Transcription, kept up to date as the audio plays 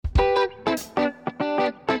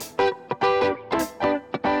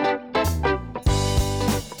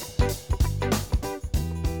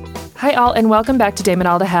Hi, all, and welcome back to Damn It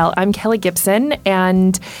All to Hell. I'm Kelly Gibson,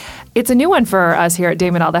 and it's a new one for us here at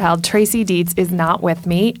Damn It All to Hell. Tracy Dietz is not with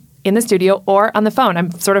me in the studio or on the phone.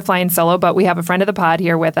 I'm sort of flying solo, but we have a friend of the pod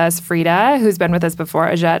here with us, Frida, who's been with us before,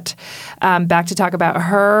 Ajette, back to talk about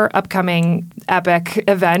her upcoming epic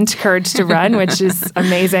event, Courage to Run, which is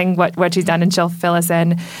amazing what she's done, and she'll fill us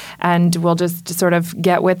in. And we'll just sort of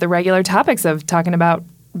get with the regular topics of talking about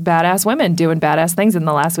badass women doing badass things in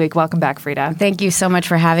the last week. Welcome back, Frida. Thank you so much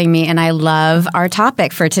for having me, and I love our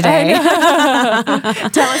topic for today.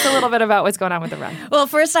 Tell us a little bit about what's going on with the run. Well,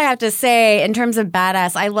 first I have to say, in terms of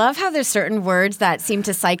badass, I love how there's certain words that seem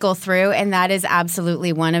to cycle through, and that is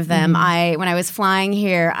absolutely one of them. When I was flying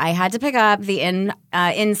here, I had to pick up the in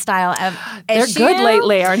style of They're issue, good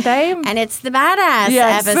lately, aren't they? and it's the badass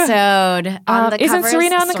episode on the isn't cover.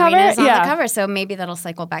 Serena on the cover? Serena's on Yeah. the cover, so maybe that'll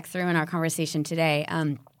cycle back through in our conversation today.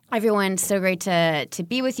 Everyone, so great to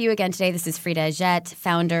be with you again today. This is Frida Ajette,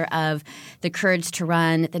 founder of the Courage to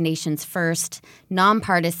Run, the nation's first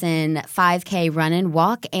nonpartisan 5K run and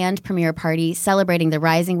walk and premier party celebrating the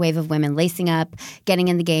rising wave of women lacing up, getting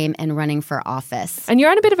in the game, and running for office. And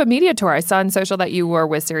you're on a bit of a media tour. I saw on social that you were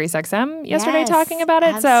with SiriusXM yesterday Yes, talking about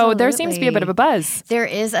it. So there seems to be a bit of a absolutely. buzz. There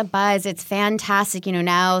is a buzz. It's fantastic. You know,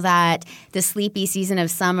 now that the sleepy season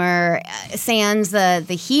of summer, sans the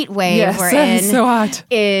heat wave we're in, so hot.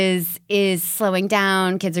 is slowing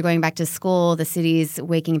down. Kids are going back to school. The city's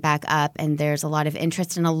waking back up, and there's a lot of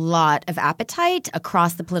interest and a lot of appetite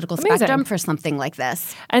across the political spectrum for something like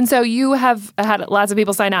this. And so you have had lots of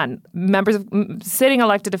people sign on, members of sitting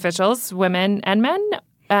elected officials, women and men,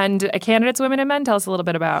 and candidates, women and men. Tell us a little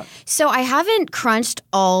bit about. So I haven't crunched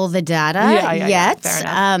all the data Yeah, yet. fair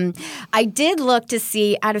enough. I did look to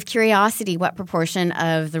see, out of curiosity, what proportion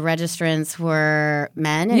of the registrants were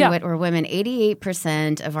men and what were women.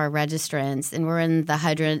 88% of our registrants, and we're in the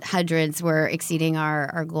hundreds. We're exceeding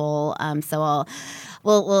our goal. So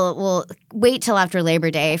we'll wait till after Labor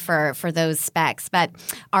Day for those specs. But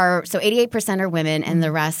 88% are women, and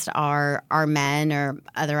the rest are men or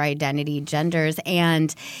other identity genders.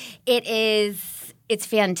 And it's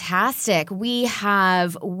fantastic. We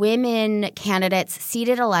have women candidates,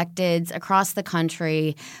 seated electeds across the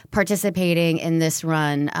country participating in this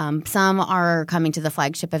run. Some are coming to the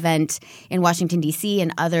flagship event in Washington, D.C.,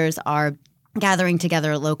 and others are gathering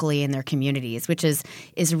together locally in their communities, which is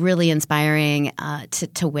really inspiring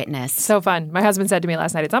to witness. So fun. My husband said to me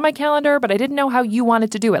last night, it's on my calendar, but I didn't know how you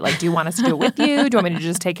wanted to do it. Like, do you want us to do it with you? Do you want me to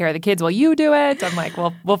just take care of the kids while you do it? I'm like,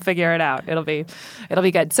 well, we'll figure it out. It'll be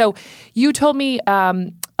good. So you told me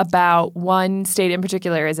about one state in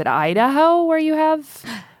particular. Is it Idaho where you have...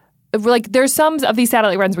 Like, there's some of these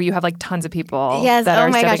satellite runs where you have like tons of people. Yes. That Oh are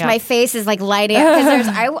my gosh, up. my face is like lighting up because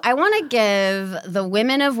I want to give the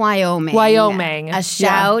women of Wyoming a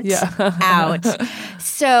shout out.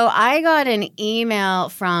 So I got an email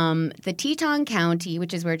from the Teton County,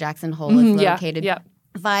 which is where Jackson Hole is located.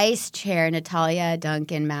 Vice Chair Natalia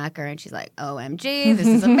Duncan Macker, and she's like, OMG, this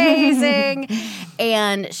is amazing.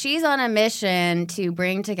 And she's on a mission to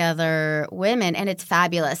bring together women, and it's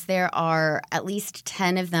fabulous. There are at least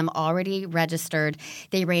 10 of them already registered.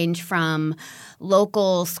 They range from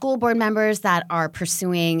local school board members that are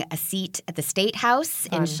pursuing a seat at the State House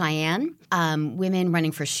in Cheyenne, women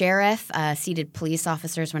running for sheriff, seated police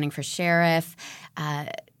officers running for sheriff.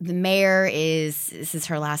 The mayor this is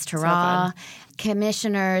her last hurrah.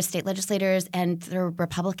 Commissioners, state legislators, and they're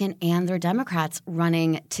Republican and they're Democrats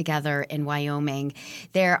running together in Wyoming.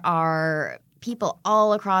 There are people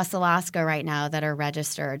all across Alaska right now that are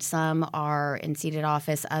registered. Some are in seated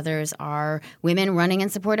office. Others are women running in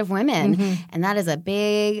support of women. And that is a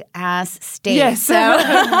big-ass state. Yes. So.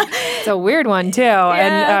 It's a weird one, too.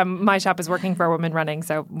 Yeah. And my shop is working for a woman running,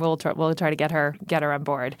 so we'll try to get her on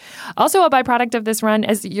board. Also, a byproduct of this run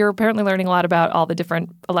is you're apparently learning a lot about all the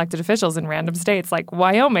different elected officials in random states. Like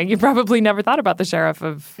Wyoming, you probably never thought about the sheriff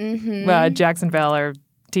of Jacksonville or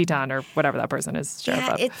Teton or whatever that person is, sheriff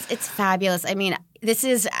of. It's fabulous. I mean,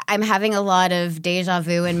 I'm having a lot of deja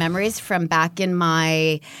vu and memories from back in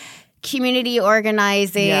my community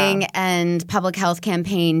organizing and public health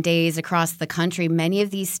campaign days across the country. Many of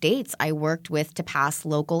these states I worked with to pass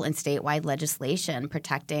local and statewide legislation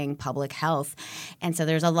protecting public health. And so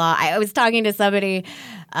there's a lot. I was talking to somebody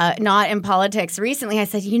not in politics recently. I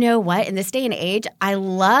said, you know what? In this day and age, I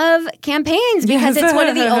love campaigns because it's one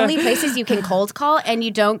of the only places you can cold call and you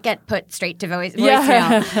don't get put straight to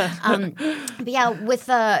voicemail. But yeah, with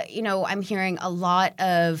I'm hearing a lot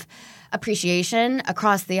of appreciation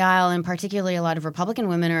across the aisle, and particularly a lot of Republican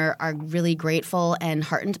women are really grateful and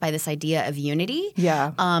heartened by this idea of unity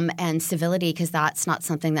and civility, because that's not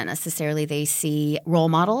something that necessarily they see role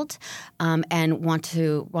modeled and want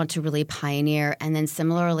to really pioneer. And then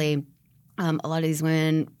similarly, a lot of these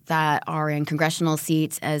women that are in congressional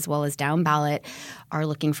seats as well as down ballot are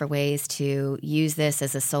looking for ways to use this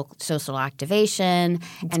as a social activation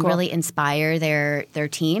and really inspire their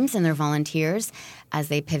teams and their volunteers as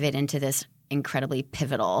they pivot into this incredibly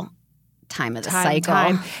pivotal time of the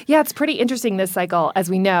cycle. Yeah, it's pretty interesting this cycle. As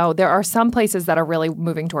we know, there are some places that are really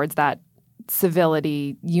moving towards that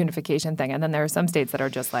civility unification thing. And then there are some states that are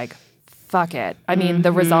just like, fuck it. I mean,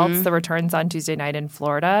 the results, the returns on Tuesday night in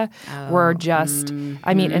Florida were just,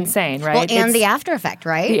 insane, right? Well, and the after effect,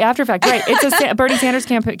 right? The after effect, right. It's a Bernie Sanders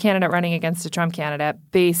candidate running against a Trump candidate.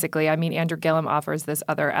 Basically, I mean, Andrew Gillum offers this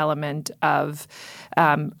other element of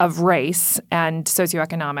race and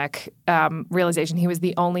socioeconomic realization. He was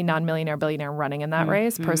the only non-millionaire billionaire running in that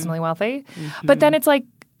race, personally wealthy. But then it's like,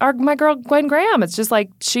 my girl Gwen Graham, it's just like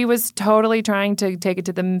she was totally trying to take it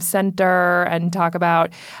to the center and talk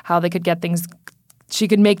about how they could get things – she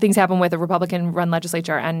could make things happen with a Republican-run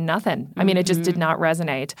legislature, and nothing. I mean, it just did not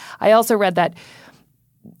resonate. I also read that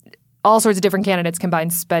all sorts of different candidates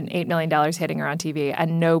combined spent $8 million hitting her on TV,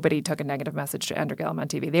 and nobody took a negative message to Andrew Gillum on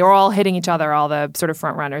TV. They were all hitting each other, all the sort of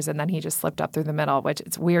front runners, and then he just slipped up through the middle, which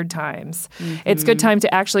it's weird times. It's a good time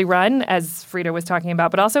to actually run, as Frida was talking about,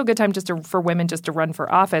 but also a good time for women just to run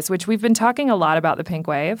for office, which we've been talking a lot about the pink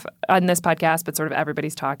wave on this podcast, but sort of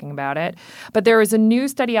everybody's talking about it. But there was a new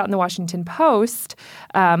study out in the Washington Post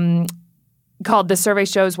called "The Survey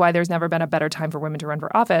Shows Why There's Never Been a Better Time for Women to Run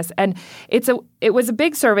for Office." And it was a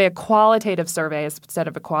big survey, a qualitative survey instead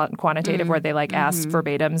of a quantitative, where they asked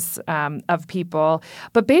verbatims of people.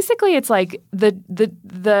 But basically, it's like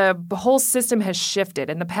the whole system has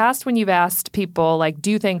shifted. In the past, when you've asked people,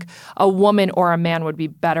 do you think a woman or a man would be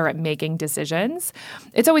better at making decisions?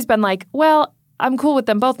 It's always been like, well, I'm cool with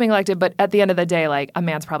them both being elected, but at the end of the day, a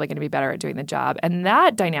man's probably going to be better at doing the job. And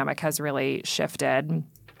that dynamic has really shifted.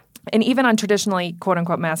 And even on traditionally,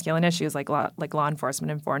 quote-unquote, masculine issues like law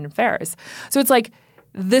enforcement and foreign affairs. So it's like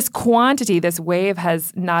this quantity, this wave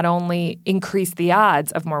has not only increased the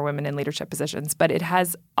odds of more women in leadership positions, but it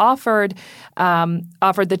has offered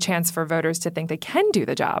the chance for voters to think they can do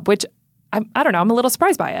the job, which I don't know. I'm a little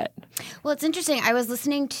surprised by it. Well, it's interesting. I was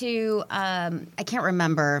listening to I can't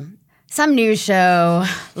remember – some news show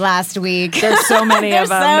last week. There's so many of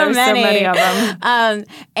them. So many of them.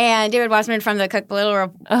 And David Wasserman from the Cook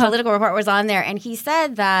Political Report was on there, and he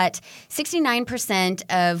said that 69%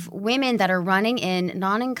 of women that are running in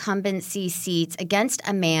non-incumbency seats against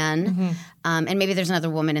a man, and maybe there's another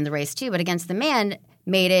woman in the race too, but against the man,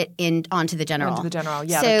 made it onto the general. Onto the general,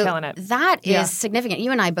 yeah, so they're killing it. That is significant.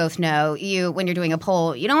 You and I both know when you're doing a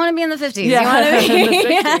poll, you don't want to be in the 50s. Yeah. You want to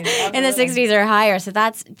be in the 60s or higher. So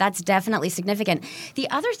that's definitely significant. The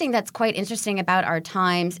other thing that's quite interesting about our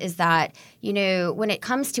times is that, when it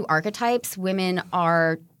comes to archetypes, women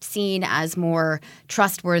are seen as more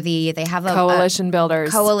trustworthy. They have coalition builders,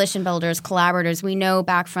 collaborators. We know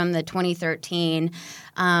back from the 2013,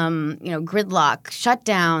 gridlock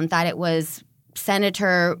shutdown that it was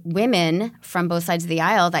senator women from both sides of the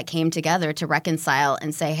aisle that came together to reconcile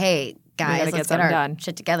and say, hey, guys, let's get our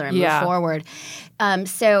shit together and move forward.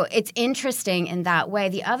 So it's interesting in that way.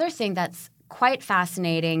 The other thing that's quite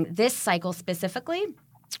fascinating, this cycle specifically,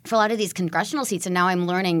 for a lot of these congressional seats, and now I'm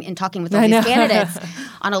learning in talking with all these candidates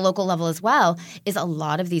on a local level as well, is a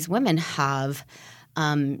lot of these women have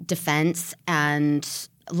defense and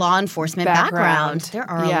law enforcement background. There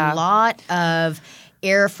are a lot of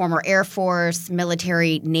former Air Force,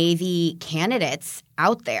 military, Navy candidates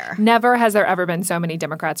out there. Never has there ever been so many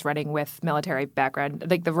Democrats running with military background.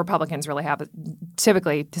 The Republicans really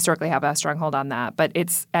historically have a stronghold on that. But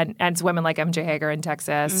it's women like MJ Hager in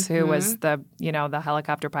Texas, who was the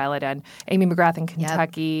helicopter pilot, and Amy McGrath in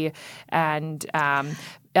Kentucky, and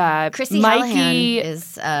Chrissy Houlihan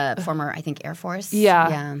is former, I think, Air Force.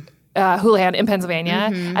 Yeah. Houlihan in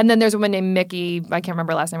Pennsylvania. And then there's a woman named Mickey, I can't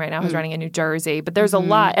remember her last name right now, who's running in New Jersey. But there's a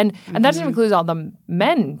lot. And that doesn't include all the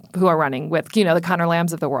men who are running with, the Connor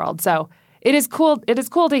Lambs of the world. So it is cool. It is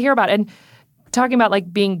cool to hear about. And talking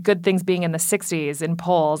about being good things being in the 60s in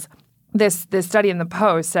polls, this study in the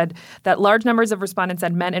Post said that large numbers of respondents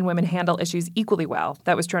said men and women handle issues equally well.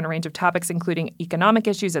 That was true on a range of topics, including economic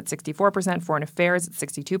issues at 64%, foreign affairs at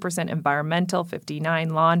 62%, environmental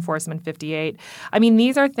 59%, law enforcement 58%. I mean,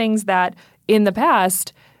 these are things that in the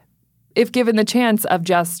past if given the chance of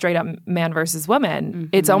just straight up man versus woman,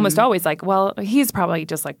 it's almost always like, well, he's probably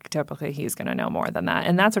just like typically he's going to know more than that.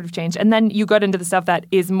 And that sort of changed. And then you got into the stuff that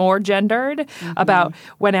is more gendered about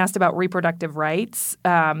when asked about reproductive rights.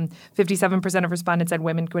 57% of respondents said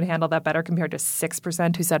women would handle that better compared to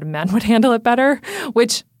 6% who said men would handle it better,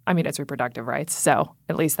 which I mean, it's reproductive rights, so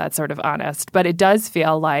at least that's sort of honest. But it does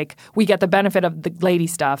feel like we get the benefit of the lady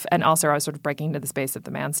stuff and also are sort of breaking into the space of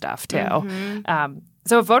the man stuff, too.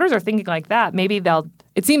 So if voters are thinking like that, maybe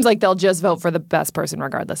it seems like they'll just vote for the best person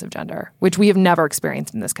regardless of gender, which we have never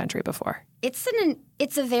experienced in this country before.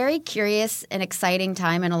 It's a very curious and exciting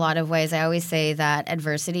time in a lot of ways. I always say that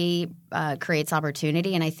adversity creates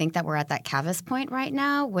opportunity, and I think that we're at that Cavus point right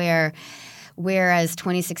now whereas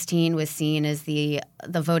 2016 was seen as the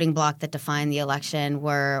voting bloc that defined the election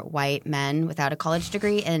were white men without a college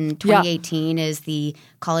degree, and 2018 is the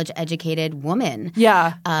college-educated woman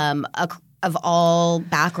of all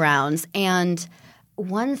backgrounds. And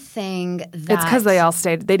one thing that it's because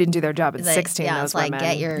they didn't do their job at 16. Yeah, those it's like women.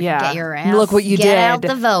 get your ass. Look what you did. Get out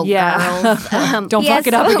the vote, girls. Don't fuck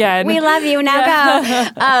it up again. We love you. Now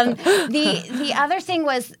go. The other thing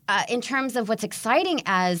was in terms of what's exciting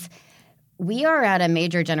as we are at a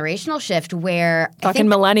major generational shift where fucking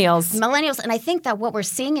millennials, and I think that what we're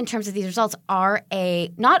seeing in terms of these results are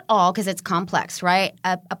not all because it's complex, right?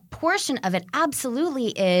 A portion of it absolutely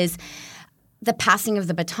is the passing of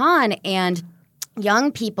the baton and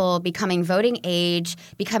young people becoming voting age,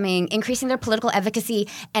 increasing their political advocacy,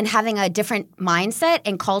 and having a different mindset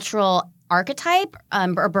and cultural archetype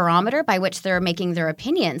or barometer by which they're making their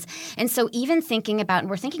opinions. And so even thinking about, and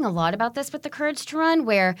we're thinking a lot about this with the Courage to Run,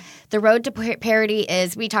 where the road to parity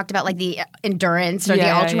is, we talked about like the endurance or the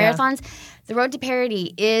ultramarathons. The Road to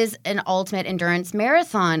Parity is an ultimate endurance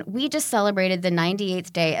marathon. We just celebrated the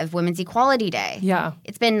 98th day of Women's Equality Day. Yeah.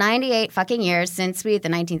 It's been 98 fucking years since the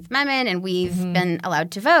 19th Amendment and we've been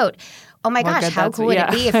allowed to vote. Oh my gosh, how cool would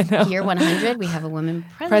it be if year 100 we have a woman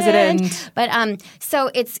president? But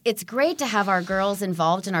so it's great to have our girls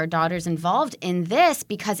involved and our daughters involved in this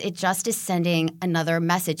because it just is sending another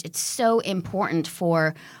message. It's so important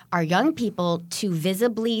for our young people to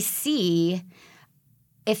visibly see.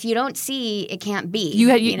 If you don't see, it can't be.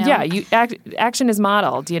 Action is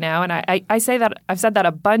modeled, and I say that I've said that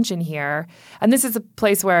a bunch in here, and this is a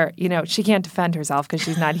place where she can't defend herself because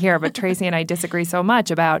she's not here. But Tracy and I disagree so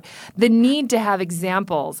much about the need to have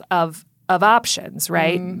examples of options,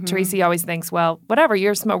 right? Tracy always thinks, well, whatever,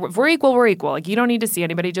 if we're equal, we're equal. Like you don't need to see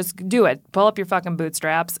anybody, just do it. Pull up your fucking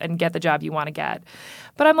bootstraps and get the job you want to get.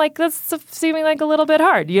 But I'm like, that's seeming like a little bit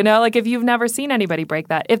hard, Like if you've never seen anybody break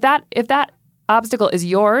that, if that obstacle is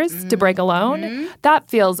yours to break alone, that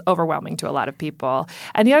feels overwhelming to a lot of people.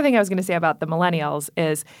 And the other thing I was going to say about the millennials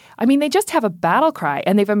is, they just have a battle cry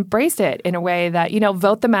and they've embraced it in a way that,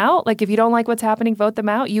 vote them out. Like if you don't like what's happening, vote them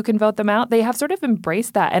out. You can vote them out. They have sort of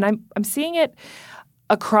embraced that. And I'm seeing it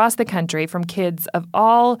across the country from kids of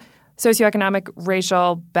all socioeconomic,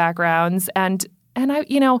 racial backgrounds and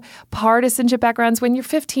partisanship backgrounds. When you're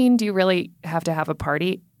 15, do you really have to have a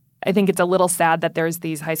party? I think it's a little sad that there's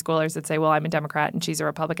these high schoolers that say, well, I'm a Democrat and she's a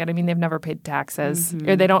Republican. They've never paid taxes.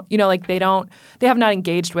 Or they don't, they have not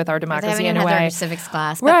engaged with our democracy in a way. They haven't had their civics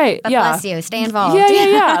class. But bless you. Stay involved.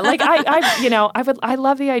 Yeah. Like I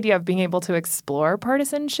love the idea of being able to explore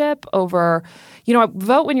partisanship over,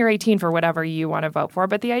 vote when you're 18 for whatever you want to vote for.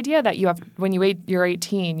 But the idea that when you're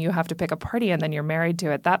 18, you have to pick a party and then you're married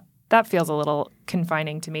to it, that feels a little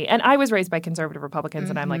confining to me. And I was raised by conservative Republicans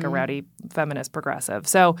and I'm like a rowdy feminist progressive.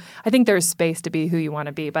 So I think there's space to be who you want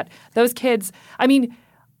to be. But those kids,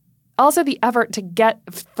 also the effort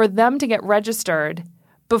for them to get registered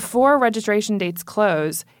before registration dates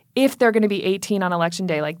close, if they're going to be 18 on election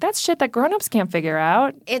day, like that's shit that grown-ups can't figure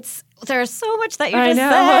out. There's so much that you just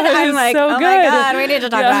said. I'm like, so my God, we need to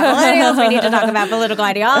talk about millennials. We need to talk about political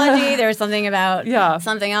ideology. There was something about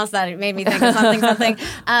something else that made me think of something.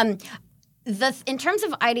 In terms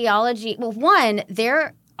of ideology, well, one,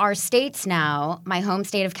 there are states now, my home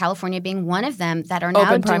state of California being one of them, that are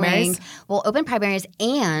now open primaries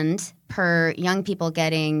and per young people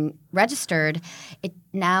getting registered, it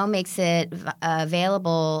now makes it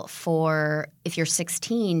available for, if you're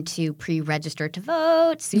 16, to pre-register to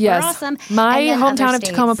vote. Super awesome. My hometown of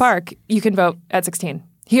Tacoma Park, you can vote at 16.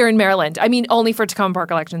 Here in Maryland. Only for Tacoma Park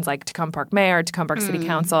elections like Tacoma Park Mayor, Tacoma Park City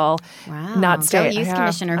Council, not state. Go Youth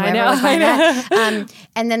Commissioner, whoever was behind that.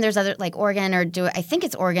 And then there's other, like Oregon, I think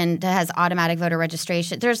it's Oregon that has automatic voter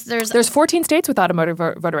registration. There's 14 states with automatic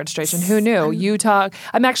voter registration. Who knew? Utah.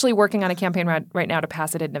 I'm actually working on a campaign right now to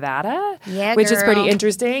pass it in Nevada, which is pretty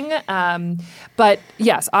interesting. But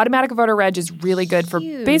yes, automatic voter reg is really good for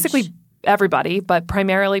basically everybody, but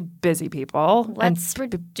primarily busy people. Let's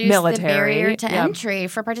reduce military. The barrier to entry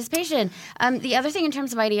for participation. The other thing in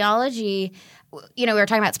terms of ideology, we were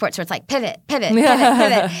talking about sports, so it's like pivot,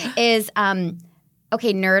 is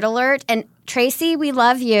okay, nerd alert. And Tracy, we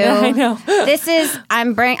love you. I know. This is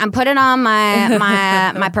I'm putting on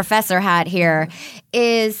my professor hat here.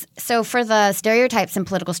 So for the stereotypes in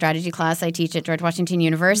political strategy class I teach at George Washington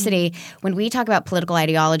University, when we talk about political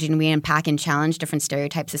ideology and we unpack and challenge different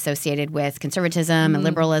stereotypes associated with conservatism and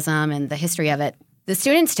liberalism and the history of it, the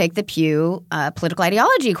students take the Pew political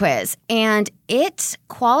ideology quiz, and it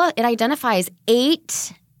identifies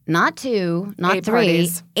 8. Not 2, not 3,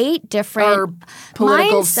 parties. 8 different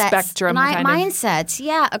political spectrum mindsets,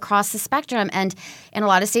 across the spectrum. And in a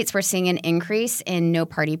lot of states, we're seeing an increase in no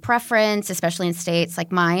party preference, especially in states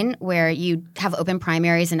like mine where you have open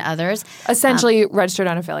primaries and others. Essentially registered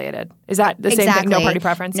unaffiliated. Is that the same thing? No party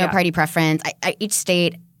preference? No party preference. Each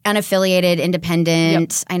state – unaffiliated,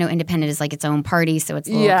 independent. Yep. I know independent is like its own party, so it's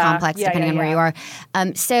a little complex depending on where you are.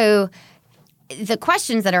 So the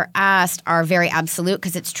questions that are asked are very absolute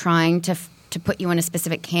because it's trying to put you in a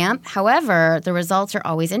specific camp. However, the results are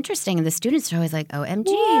always interesting, and the students are always like, "OMG,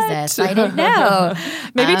 Jesus, I didn't know."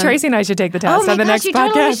 Maybe Tracy and I should take the test on the next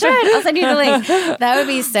podcast. Totally should. I'll send you the link. That would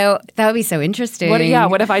be so interesting.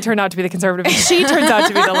 What if I turn out to be the conservative and she turns out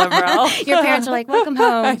to be the liberal? Your parents are like, "Welcome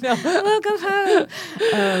home." I know. Welcome home.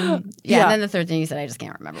 And then the third thing you said, I just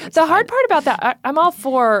can't remember. The hard part about that, I'm all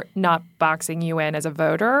for not boxing you in as a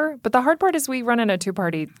voter, but the hard part is we run in a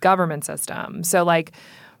 2-party government system. So like,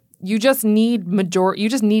 you just need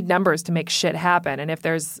numbers to make shit happen. And if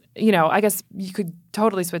there's, I guess you could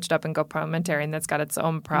totally switch it up and go parliamentary, and that's got its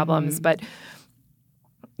own problems. Mm-hmm. But,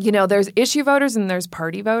 there's issue voters and there's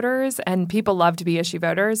party voters, and people love to be issue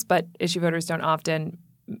voters, but issue voters don't often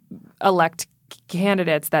elect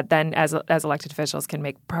candidates that then as elected officials can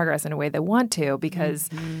make progress in a way they want to, because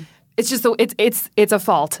it's just it's a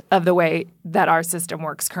fault of the way that our system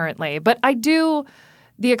works currently. But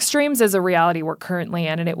the extremes is a reality we're currently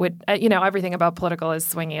in, and it would, everything about political is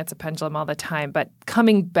swinging. It's a pendulum all the time. But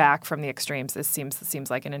coming back from the extremes, this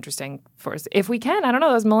seems like an interesting force. If we can, I don't know,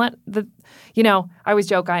 I always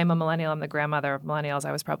joke I am a millennial. I'm the grandmother of millennials.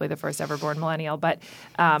 I was probably the first ever born millennial. But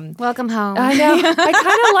welcome home. I know. I kind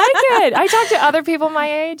of like it. I talk to other people my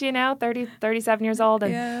age, 30, 37 years old,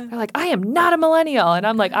 and they're like, I am not a millennial. And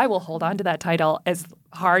I'm like, I will hold on to that title as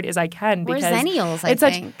hard as I can, because we're zennials, I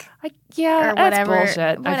think. That's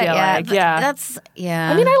bullshit. I feel like. That's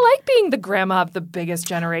I mean, I like being the grandma of the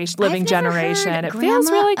biggest living generation. It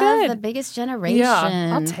feels really good. Of the biggest generation.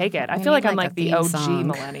 Yeah, I'll take it. I feel like I'm like the OG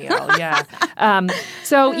millennial. Yeah.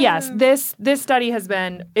 So yes, this study has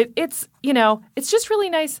been. It's just really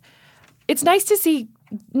nice. It's nice to see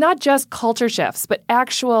not just culture shifts, but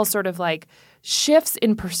actual sort of like shifts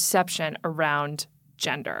in perception around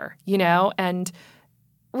gender. And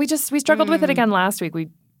we struggled with it again last week.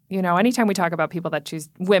 Anytime we talk about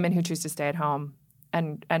women who choose to stay at home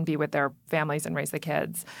and be with their families and raise the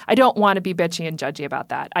kids, I don't want to be bitchy and judgy about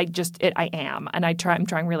that. I am, and I'm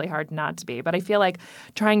trying really hard not to be. But I feel like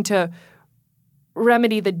trying to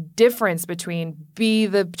remedy the difference between be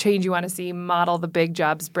the change you want to see, model the big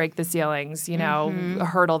jobs, break the ceilings,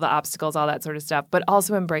 hurdle the obstacles, all that sort of stuff, but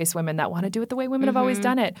also embrace women that want to do it the way women have always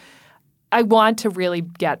done it. I want to really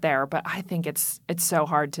get there, but I think it's so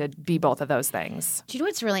hard to be both of those things. Do you know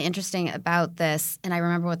what's really interesting about this? And I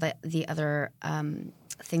remember what the other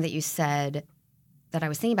thing that you said that I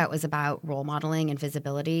was thinking about was about role modeling and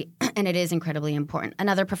visibility, and it is incredibly important.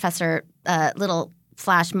 Another professor, little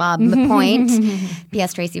flash mob point,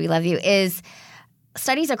 P.S. Tracy, we love you, is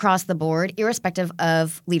studies across the board, irrespective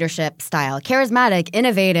of leadership style, charismatic,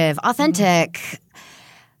 innovative, authentic.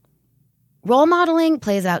 Role modeling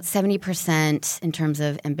plays out 70% in terms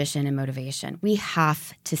of ambition and motivation. We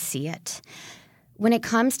have to see it. When it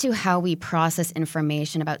comes to how we process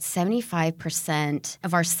information, about 75%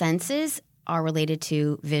 of our senses are related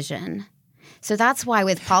to vision. So that's why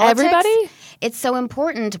with politics, it's so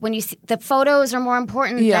important when you see the photos are more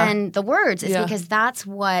important than the words. It's because that's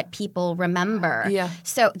what people remember. Yeah.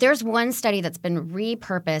 So there's one study that's been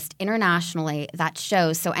repurposed internationally that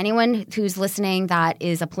shows. So anyone who's listening that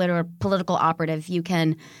is a political operative, you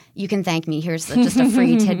can thank me. Here's just a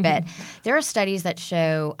free tidbit. There are studies that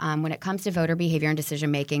show when it comes to voter behavior and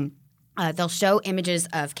decision making, they'll show images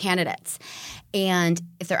of candidates, and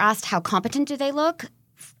if they're asked how competent do they look,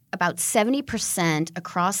 about 70%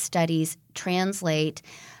 across studies translate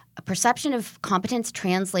 – a perception of competence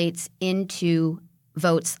translates into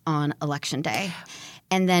votes on Election Day,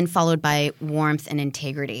 and then followed by warmth and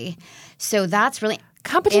integrity. So that's really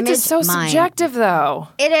Competence is so subjective, though.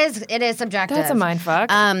 It is subjective. That's a mindfuck.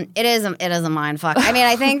 It is a mindfuck. I mean,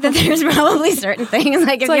 I think that there's probably certain things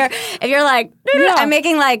if you're like, I'm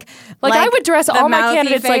making like I would dress all my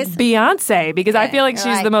candidates like Beyonce because I feel like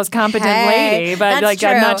she's the most competent lady, but like true.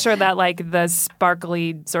 I'm not sure that like the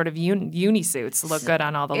sparkly sort of uni suits look good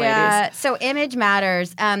on all the ladies. So image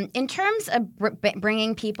matters. In terms of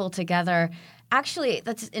bringing people together, actually,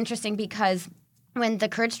 that's interesting because when the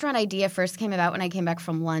Courage to Run idea first came about when I came back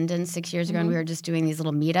from London 6 years ago and we were just doing these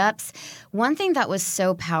little meetups, one thing that was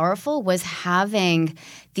so powerful was having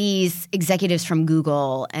these executives from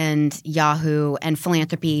Google and Yahoo and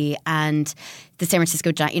philanthropy and the San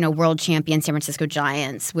Francisco world champion San Francisco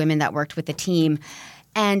Giants, women that worked with the team.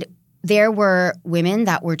 And there were women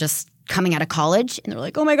that were just coming out of college and they're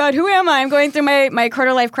like, oh my God, who am I? I'm going through my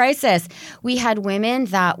quarter life crisis. We had women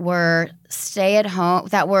that were stay at home,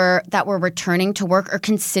 that were returning to work or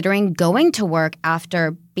considering going to work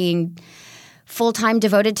after being full-time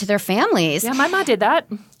devoted to their families. Yeah, my mom did that.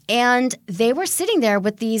 And they were sitting there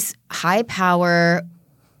with these high power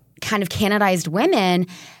kind of canonized women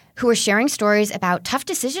who were sharing stories about tough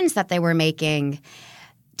decisions that they were making,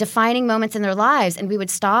 defining moments in their lives. And we would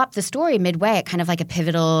stop the story midway at kind of like a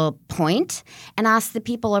pivotal point and ask the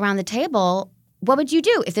people around the table, what would you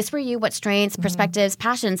do if this were you? What strengths, perspectives,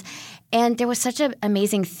 passions? And there was such an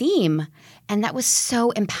amazing theme. And that was so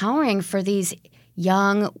empowering for these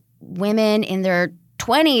young women in their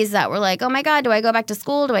 20s that were like, oh my God, do I go back to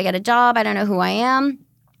school? Do I get a job? I don't know who I am.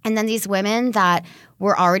 And then these women that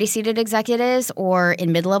were already seated executives or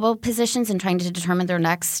in mid-level positions and trying to determine their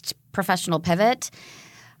next professional pivot.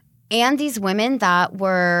 And these women that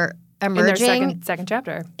were emerging in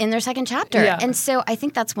their second chapter. Yeah. And so I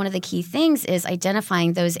think that's one of the key things is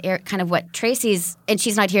identifying those kind of what Tracy's – and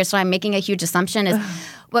she's not here, so I'm making a huge assumption is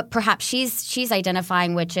what perhaps she's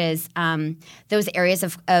identifying, which is those areas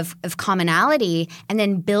of commonality and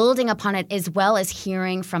then building upon it as well as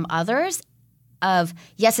hearing from others of,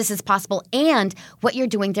 yes, this is possible, and what you're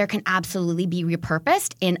doing there can absolutely be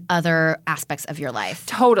repurposed in other aspects of your life.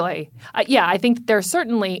 Totally. I think there's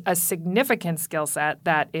certainly a significant skill set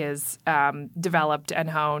that is developed and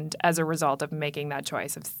honed as a result of making that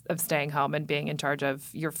choice of staying home and being in charge of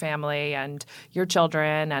your family and your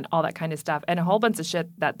children and all that kind of stuff, and a whole bunch of shit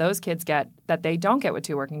that those kids get that they don't get with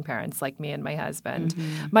two working parents like me and my husband.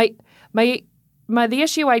 The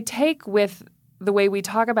issue I take with the way we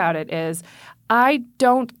talk about it is I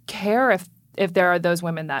don't care if there are those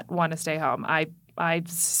women that want to stay home. I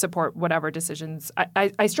support whatever decisions.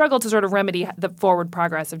 I struggle to sort of remedy the forward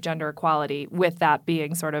progress of gender equality with that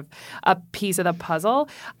being sort of a piece of the puzzle.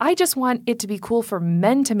 I just want it to be cool for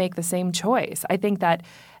men to make the same choice. I think that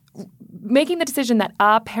making the decision that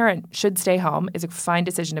a parent should stay home is a fine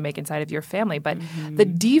decision to make inside of your family, but the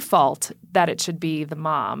default that it should be the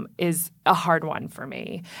mom is a hard one for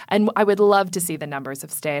me. And I would love to see the numbers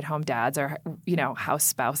of stay-at-home dads or house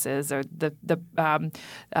spouses or the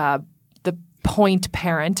point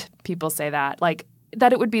parent. People say that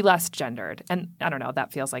that it would be less gendered. And I don't know,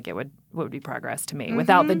 that feels like it would be progress to me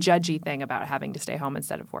without the judgy thing about having to stay home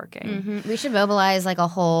instead of working. We should mobilize like a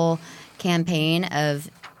whole campaign of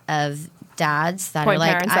dads that point are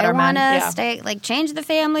like, I want to stay, like change the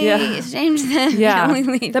family, change the family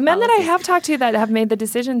leave The men policies. that I have talked to that have made the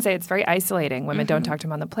decision say it's very isolating. Women don't talk to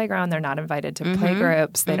them on the playground. They're not invited to play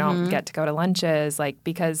groups. They don't get to go to lunches,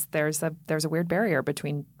 because there's a weird barrier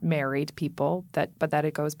between married people but that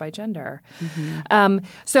it goes by gender.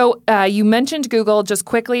 So you mentioned Google. Just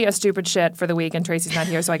quickly, a stupid shit for the week, and Tracy's not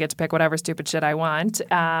here, so I get to pick whatever stupid shit I want.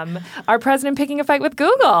 Our president picking a fight with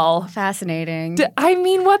Google. Fascinating. I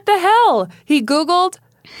mean, what the hell? He Googled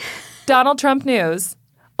Donald Trump news,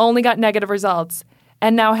 only got negative results,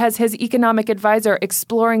 and now has his economic advisor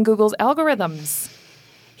exploring Google's algorithms.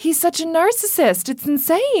 He's such a narcissist. It's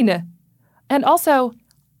insane. And also,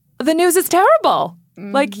 the news is terrible.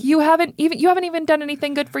 You haven't even done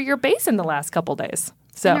anything good for your base in the last couple days.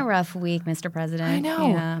 It's been a rough week, Mr. President. I know.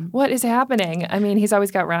 Yeah. What is happening? I mean, he's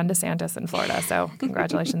always got Ron DeSantis in Florida, so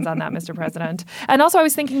congratulations on that, Mr. President. And also, I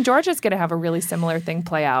was thinking Georgia's going to have a really similar thing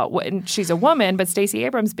play out. And she's a woman, but Stacey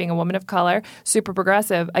Abrams, being a woman of color, super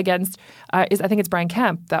progressive, against, I think it's Brian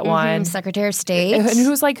Kemp that won. Secretary of State.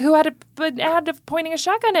 And who had pointing a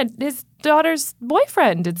shotgun at his daughter's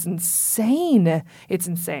boyfriend. It's insane. It's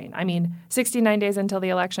insane. I mean, 69 days until the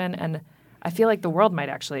election, and I feel like the world might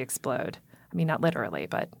actually explode. I mean, not literally,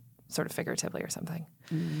 but sort of figuratively or something.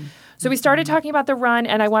 So we started talking about the run,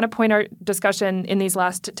 and I want to point our discussion in these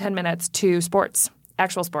last 10 minutes to sports,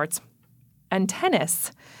 actual sports. and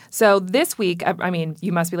tennis. So this week, I mean,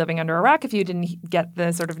 you must be living under a rock if you didn't get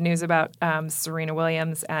the sort of news about Serena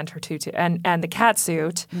Williams and her tutu and the cat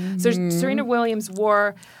suit. Mm-hmm. So Serena Williams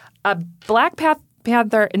wore a Black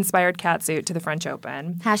Panther-inspired catsuit to the French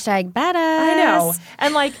Open. #badass. I know.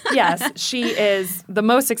 And yes, she is the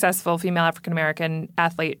most successful female African-American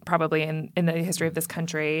athlete probably in the history of this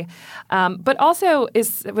country, but also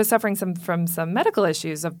was suffering from some medical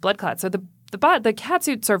issues of blood clots. So the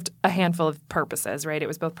catsuit served a handful of purposes, right? It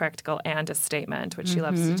was both practical and a statement, which she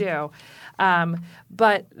loves to do.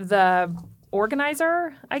 But the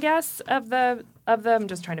organizer, I guess, of the I'm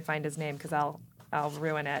just trying to find his name because I'll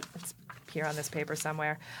ruin it. It's here on this paper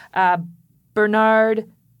somewhere. Bernard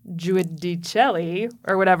Giudicelli,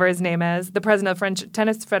 or whatever his name is, the president of the French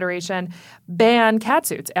Tennis Federation, banned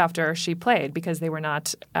catsuits after she played because they were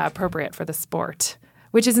not appropriate for the sport,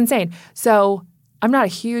 which is insane. So I'm not a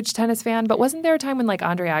huge tennis fan, but wasn't there a time when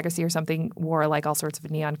Andre Agassi or something wore all sorts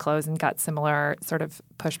of neon clothes and got similar sort of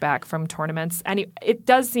pushback from tournaments? And it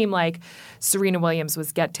does seem like Serena Williams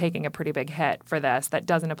was taking a pretty big hit for this. That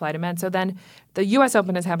doesn't apply to men. So then the U.S.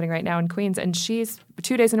 Open is happening right now in Queens, and she's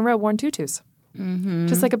 2 days in a row worn tutus. Mm-hmm.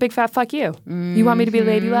 Just like a big fat fuck you. Mm-hmm. You want me to be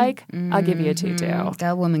ladylike? Mm-hmm. I'll give you a tutu.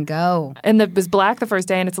 Go, woman, go. And it was black the first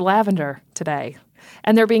day, and it's lavender today.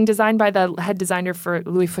 And they're being designed by the head designer for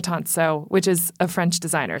Louis Vuitton, which is a French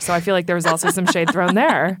designer. So I feel like there was also some shade thrown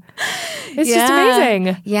there. It's just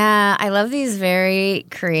amazing. Yeah, I love these very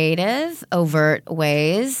creative, overt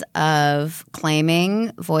ways of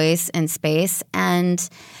claiming voice and space and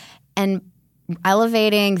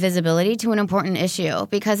elevating visibility to an important issue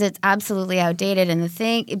because it's absolutely outdated. And the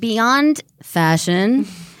thing beyond fashion,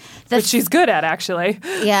 which she's good at, actually.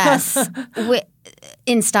 Yes.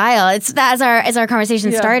 In style. It's as our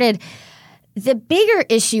conversation started. The bigger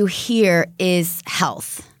issue here is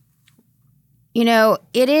health.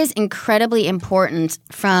 It is incredibly important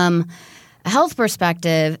from a health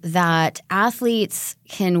perspective that athletes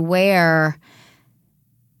can wear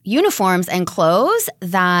uniforms and clothes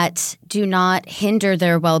that do not hinder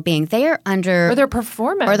their well-being. They are under or their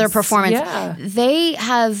performance. Yeah. I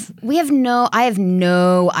have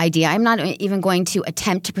no idea. I'm not even going to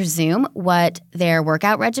attempt to presume what their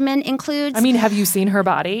workout regimen includes. I mean, have you seen her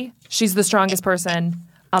body? She's the strongest person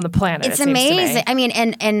on the planet. It's amazing. I mean,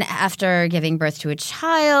 and after giving birth to a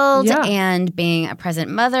child and being a present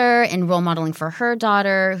mother and role modeling for her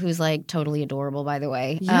daughter, who's totally adorable, by the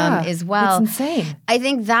way, as well. It's insane. I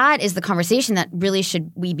think that is the conversation that really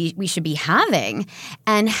we should be having,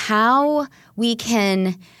 and how we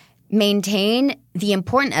can maintain the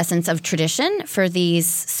important essence of tradition for these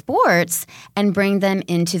sports and bring them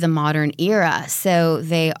into the modern era, so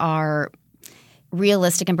they are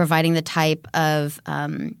realistic in providing the type of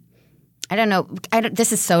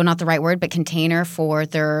this is so not the right word, but container for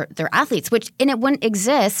their athletes, and it wouldn't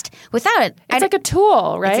exist without it. It's like a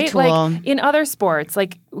tool, right? It's a tool. In other sports,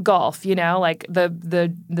 like golf,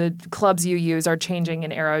 the clubs you use are changing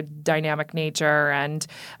in aerodynamic nature, and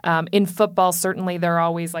in football, certainly they're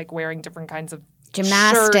always wearing different kinds of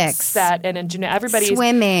gymnastics set, and in everybody's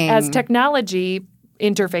swimming as technology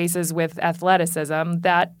interfaces with athleticism,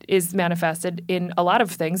 that is manifested in a lot of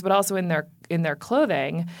things, but also in their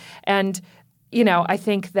clothing. And I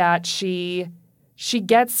think that she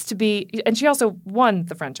gets to be, and she also won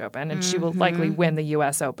the French Open, and she will likely win the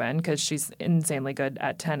U.S. Open because she's insanely good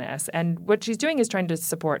at tennis. And what she's doing is trying to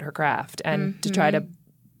support her craft and to try to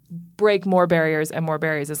break more barriers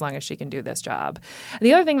as long as she can do this job. And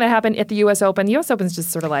the other thing that happened at the U.S. Open is just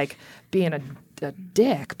sort of being a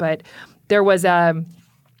dick, but there was a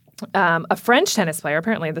French tennis player.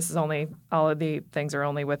 Apparently, this is only all of the things are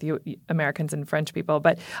only with Americans and French people.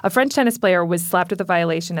 But a French tennis player was slapped with a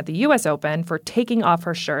violation at the U.S. Open for taking off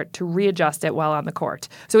her shirt to readjust it while on the court.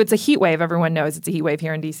 So it's a heat wave. Everyone knows it's a heat wave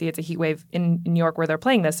here in D.C. It's a heat wave in New York where they're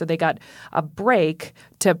playing this. So they got a break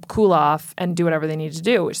to cool off and do whatever they needed to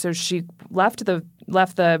do. So she left the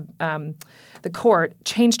court,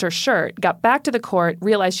 changed her shirt, got back to the court,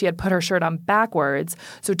 realized she had put her shirt on backwards,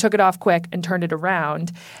 so took it off quick and turned it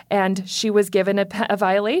around. And she was given a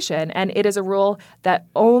violation. And it is a rule that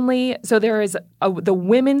the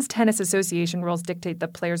Women's Tennis Association rules dictate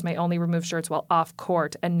that players may only remove shirts while off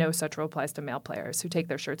court, and no such rule applies to male players who take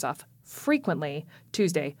their shirts off frequently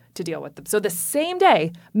Tuesday to deal with them. So the same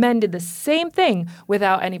day, men did the same thing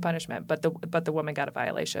without any punishment, but the woman got a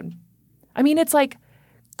violation. I mean, it's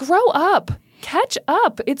grow up. Catch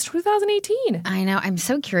up. It's 2018. I know. I'm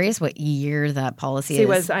so curious what year that policy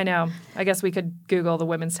is. I know. I guess we could Google the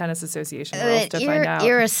Women's Tennis Association rules to find out.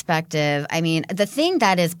 Irrespective. I mean, the thing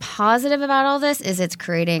that is positive about all this is it's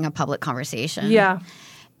creating a public conversation. Yeah.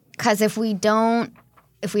 Because if we don't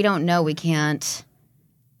if we don't know, we can't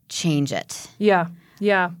change it. Yeah.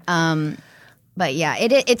 Yeah. But yeah,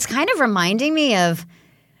 it's kind of reminding me of,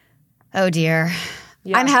 oh dear,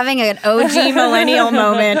 I'm having an OG millennial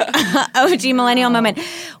moment. OG millennial moment.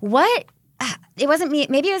 What? It wasn't me.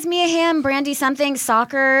 Maybe it was Mia Hamm, Brandy something,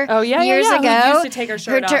 soccer. Oh yeah, years ago. Who used to take her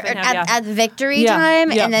shirt off at victory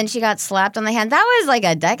time, and then she got slapped on the hand. That was like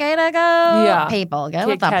a decade ago. Yeah, people get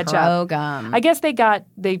with the program. I guess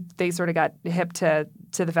they sort of got hip to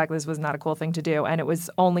the fact that this was not a cool thing to do, and it was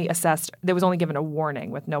only assessed. There was only given a warning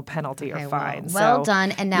with no penalty or fine. Well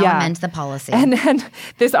done, and now amend the policy. And then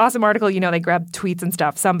this awesome article, they grabbed tweets and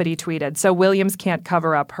stuff. Somebody tweeted, so Williams can't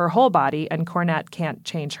cover up her whole body, and Cornette can't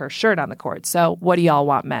change her shirt on the court. So what do y'all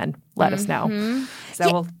want, men? Let us know.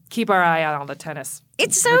 So we'll keep our eye on all the tennis.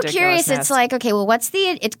 It's so curious. It's like, okay, well, what's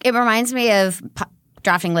it reminds me of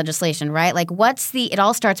drafting legislation, right? Like it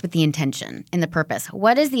all starts with the intention and the purpose.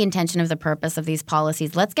 What is the intention of the purpose of these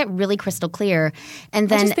policies? Let's get really crystal clear. And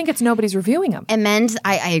then I just think it's nobody's reviewing them. Amend,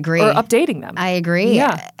 I agree. Or updating them. I agree.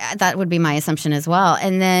 Yeah. That would be my assumption as well.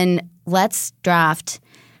 And then let's draft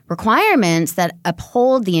requirements that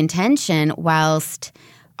uphold the intention whilst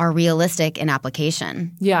are realistic in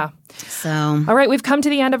application. Yeah. So, all right, we've come to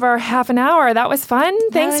the end of our half an hour. That was fun.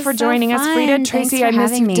 Thanks for joining us, Frida. Tracy, I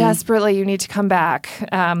miss you desperately. You need to come back.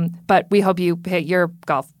 But we hope you hit your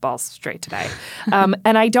golf balls straight today.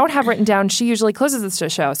 And I don't have written down, she usually closes the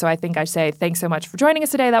show. So I think I say thanks so much for joining us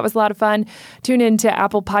today. That was a lot of fun. Tune in to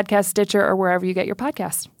Apple Podcast, Stitcher, or wherever you get your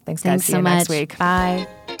podcasts. Thanks, guys. Thanks See you so much. Next week. Bye.